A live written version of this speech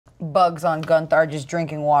Bugs on Gunther just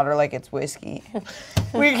drinking water like it's whiskey.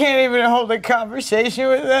 We can't even hold a conversation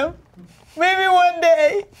with them. Maybe one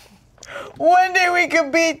day we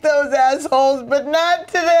could beat those assholes, but not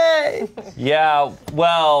today. Yeah,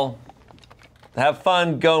 well, have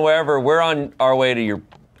fun going wherever. We're on our way to your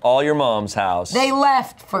mom's house. They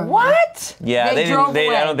left for What? Yeah, they drove didn't.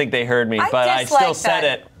 away. I don't think they heard me, but I still said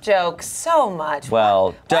it. Joke so much.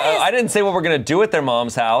 Well, I didn't say what we're gonna do at their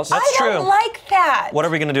mom's house. I don't like that. What are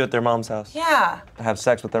we gonna do at their mom's house? Yeah. Have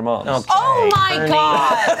sex with their moms. Okay. Oh my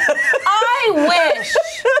God!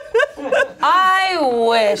 I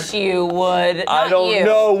wish you would. I don't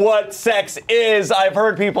know what sex is. I've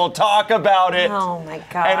heard people talk about it. Oh my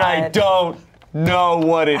God. And I don't know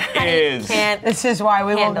what it is. Can't This is why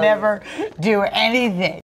we will handle never do anything.